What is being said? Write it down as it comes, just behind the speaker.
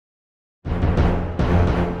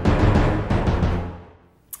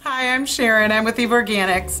Hi, I'm Sharon. I'm with Eve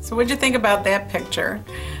Organics. So what'd you think about that picture?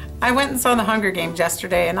 I went and saw The Hunger Games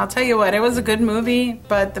yesterday, and I'll tell you what, it was a good movie,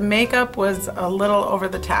 but the makeup was a little over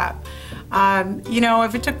the top. You know,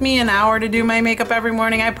 if it took me an hour to do my makeup every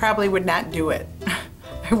morning, I probably would not do it.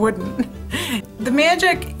 I wouldn't. The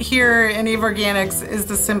magic here in Eve Organics is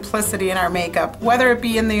the simplicity in our makeup, whether it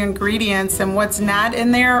be in the ingredients and what's not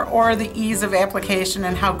in there, or the ease of application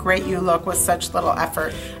and how great you look with such little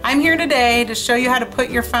effort. I'm here today to show you how to put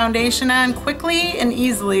your foundation on quickly and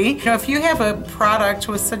easily. You know, if you have a product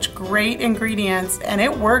with such great ingredients and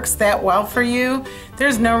it works that well for you,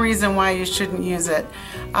 there's no reason why you shouldn't use it.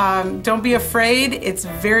 Don't be afraid. It's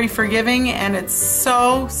very forgiving and it's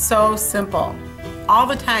so simple. All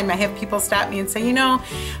the time I have people stop me and say, you know,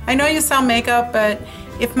 I know you sell makeup, but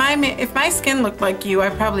if my skin looked like you, I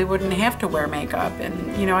probably wouldn't have to wear makeup.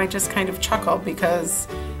 And you know, I just kind of chuckle because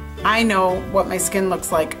I know what my skin looks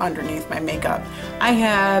like underneath my makeup. I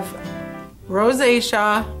have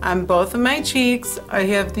rosacea on both of my cheeks. I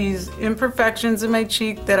have these imperfections in my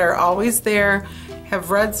cheek that are always there.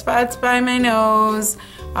 Have red spots by my nose,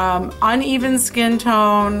 uneven skin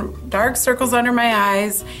tone, dark circles under my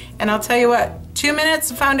eyes, and I'll tell you what, 2 minutes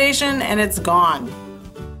of foundation and it's gone.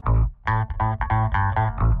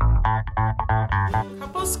 A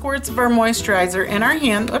couple squirts of our moisturizer in our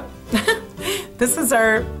hand. This is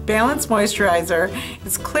our Balance Moisturizer.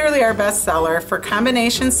 It's clearly our best seller for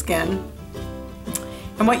combination skin.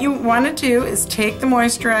 And what you want to do is take the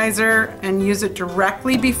moisturizer and use it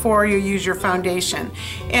directly before you use your foundation.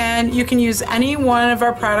 And you can use any one of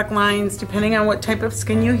our product lines depending on what type of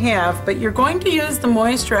skin you have, but you're going to use the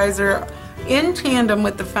moisturizer in tandem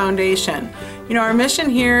with the foundation. You know, our mission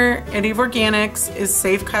here at Eve Organics is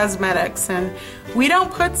safe cosmetics, and we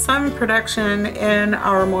don't put sun protection in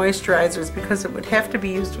our moisturizers because it would have to be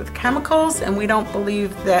used with chemicals, and we don't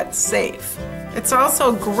believe that's safe. It's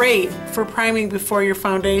also great for priming before your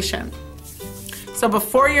foundation. So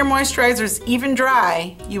before your moisturizer is even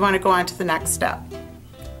dry, you want to go on to the next step.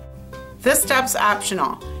 This step's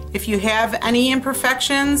optional. If you have any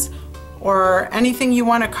imperfections or anything you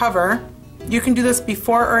want to cover, you can do this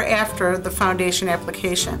before or after the foundation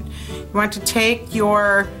application. You want to take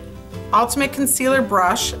your Ultimate Concealer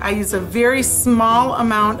brush. I use a very small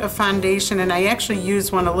amount of foundation, and I actually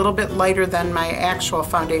use one a little bit lighter than my actual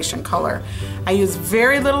foundation color. I use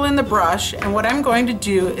very little in the brush, and what I'm going to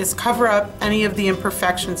do is cover up any of the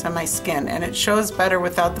imperfections on my skin, and it shows better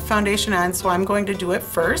without the foundation on, so I'm going to do it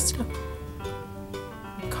first.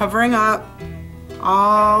 Covering up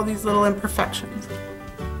all these little imperfections.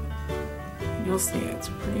 You'll see it's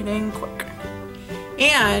pretty dang quick.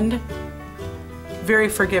 And very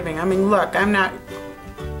forgiving. I mean, look, I'm not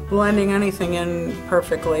blending anything in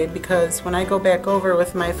perfectly because when I go back over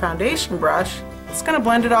with my foundation brush, it's going to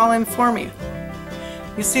blend it all in for me.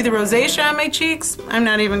 You see the rosacea on my cheeks? I'm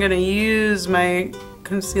not even going to use my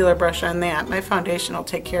concealer brush on that. My foundation will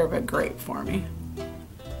take care of it great for me.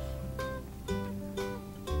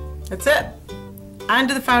 That's it. On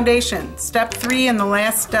to the foundation. Step 3 and the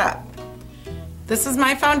last step. This is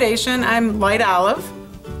my foundation. I'm light olive.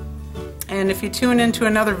 And if you tune into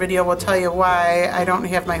another video, we'll tell you why I don't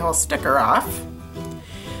have my whole sticker off.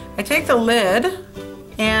 I take the lid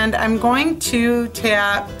and I'm going to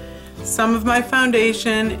tap some of my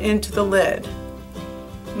foundation into the lid.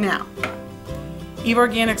 Now, Eve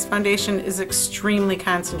Organics foundation is extremely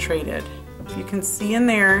concentrated. If you can see in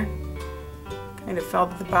there, kind of fell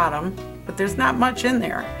to the bottom, but there's not much in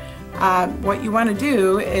there. What you want to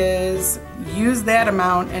do is use that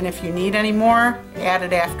amount, and if you need any more, add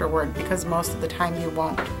it afterward, because most of the time you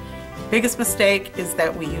won't. Biggest mistake is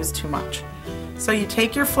that we use too much. So you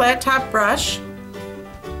take your flat top brush,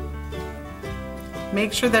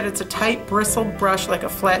 make sure that it's a tight bristled brush like a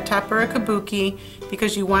flat top or a kabuki,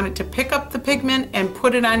 because you want it to pick up the pigment and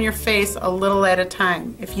put it on your face a little at a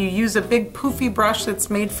time. If you use a big poofy brush that's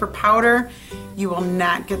made for powder, you will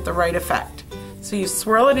not get the right effect. So you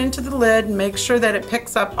swirl it into the lid, make sure that it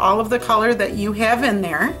picks up all of the color that you have in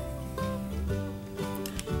there.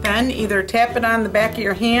 Then either tap it on the back of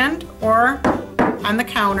your hand or on the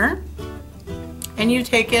counter, and you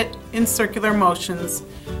take it in circular motions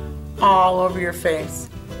all over your face.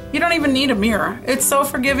 You don't even need a mirror. It's so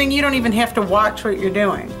forgiving, you don't even have to watch what you're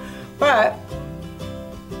doing. But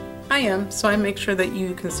I am, so I make sure that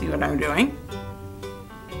you can see what I'm doing.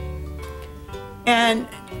 And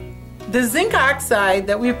the zinc oxide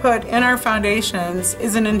that we put in our foundations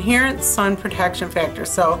is an inherent sun protection factor.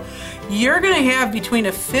 So you're going to have between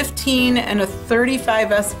a 15 and a 35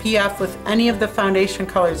 SPF with any of the foundation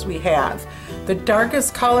colors we have. The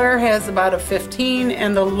darkest color has about a 15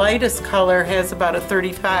 and the lightest color has about a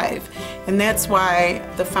 35. And that's why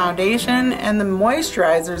the foundation and the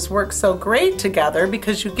moisturizers work so great together,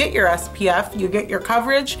 because you get your SPF, you get your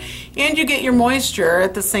coverage, and you get your moisture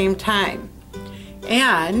at the same time.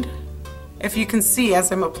 And if you can see as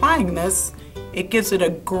I'm applying this, it gives it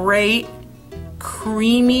a great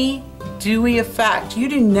creamy, dewy effect. You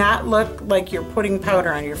do not look like you're putting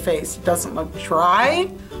powder on your face. It doesn't look dry.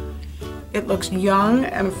 It looks young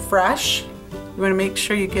and fresh. You want to make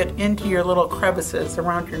sure you get into your little crevices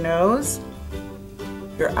around your nose,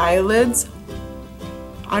 your eyelids,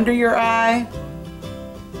 under your eye,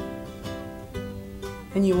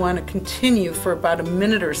 and you want to continue for about a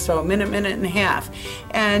minute or so, minute and a half.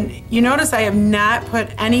 And you notice I have not put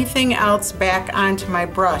anything else back onto my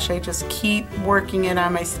brush. I just keep working it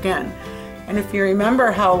on my skin. And if you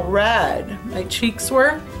remember how red my cheeks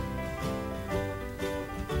were,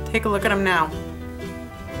 take a look at them now.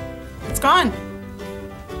 It's gone.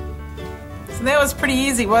 So that was pretty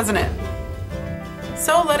easy, wasn't it?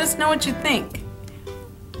 So let us know what you think.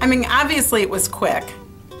 I mean, obviously it was quick.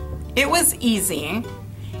 It was easy.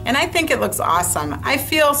 And I think it looks awesome. I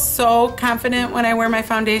feel so confident when I wear my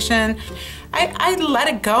foundation. I let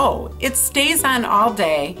it go. It stays on all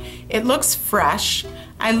day. It looks fresh.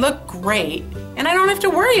 I look great. And I don't have to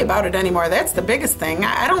worry about it anymore. That's the biggest thing.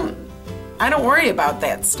 I don't worry about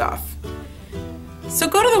that stuff. So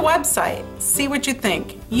go to the website, see what you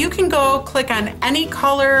think. You can go click on any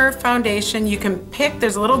color foundation. You can pick,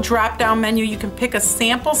 there's a little drop down menu. You can pick a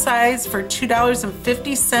sample size for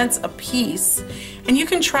 $2.50 a piece, and you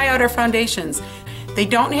can try out our foundations. They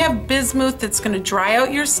don't have bismuth that's going to dry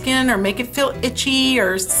out your skin or make it feel itchy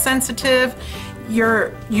or sensitive.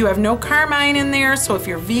 You have no carmine in there, so if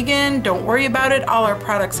you're vegan, don't worry about it. All our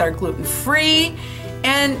products are gluten-free.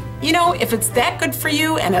 And you know, if it's that good for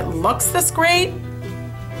you and it looks this great,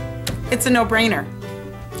 it's a no-brainer.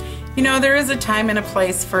 You know, there is a time and a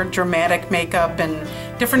place for dramatic makeup and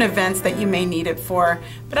different events that you may need it for,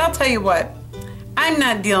 but I'll tell you what, I'm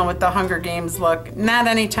not dealing with the Hunger Games look, not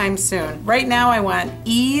anytime soon. Right now I want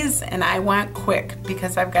ease and I want quick,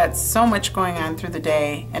 because I've got so much going on through the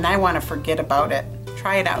day and I want to forget about it.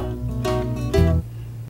 Try it out.